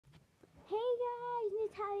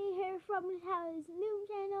Tally here from Tally's new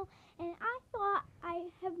channel, and I thought I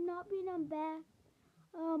have not been back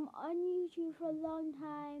on YouTube for a long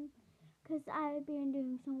time because I've been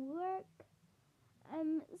doing some work.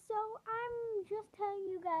 So I'm just telling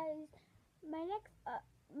you guys my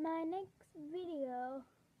next video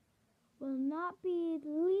will not be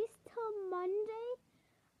released till Monday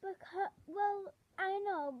because I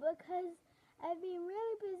know because I've been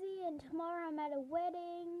really busy and tomorrow I'm at a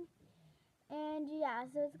wedding. And yeah,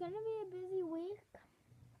 so it's gonna be a busy week.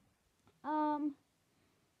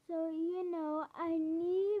 So I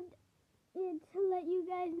need to let you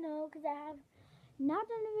guys know because I have not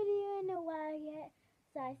done a video in a while yet.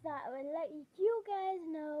 So I thought I would let you guys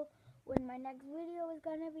know when my next video is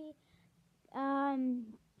gonna be.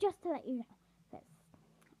 Just to let you know, because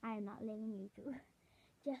I am not leaving YouTube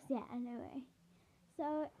just yet anyway. So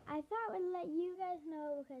I thought I would let you guys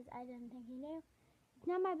know because I didn't think you knew. It's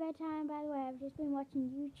not my bedtime, by the way. I've just been watching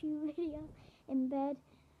YouTube videos in bed.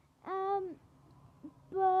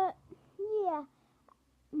 But yeah,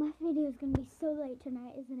 my video is gonna be so late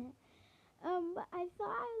tonight, isn't it? But I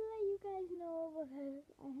thought I'd let you guys know because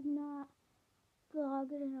I have not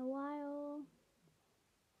vlogged in a while.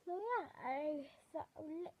 So yeah, I thought I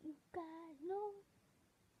would let you guys know.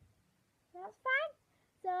 That's fine.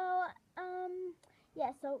 So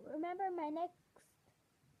yeah. So remember my next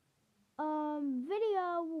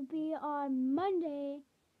video will be on Monday.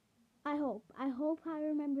 I hope I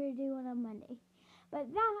remember to do it on Monday.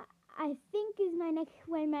 But that I think is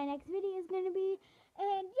when my next video is gonna be.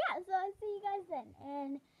 And yeah, so I'll see you guys then.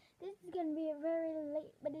 And this is gonna be a very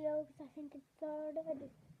late video because I think it's already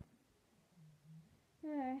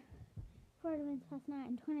 40 minutes past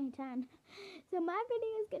 9, 2010. So my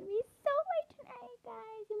video is gonna be so late tonight,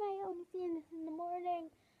 guys. You might only see this in the morning,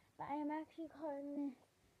 but I am actually calling this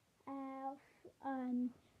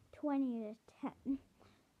 20 to 10.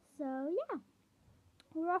 So yeah,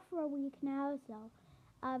 we're off for a week now, so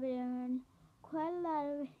I'll be doing quite a lot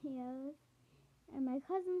of videos. And my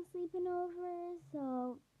cousin's sleeping over,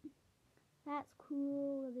 so that's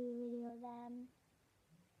cool. We'll do a video then.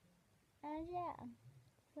 And yeah,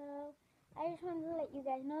 so I just wanted to let you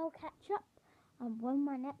guys know, catch up on when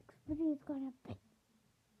my next video is gonna be.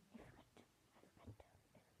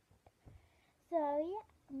 So yeah,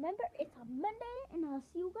 remember it's on Monday, and I'll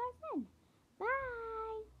see you guys then. Bye!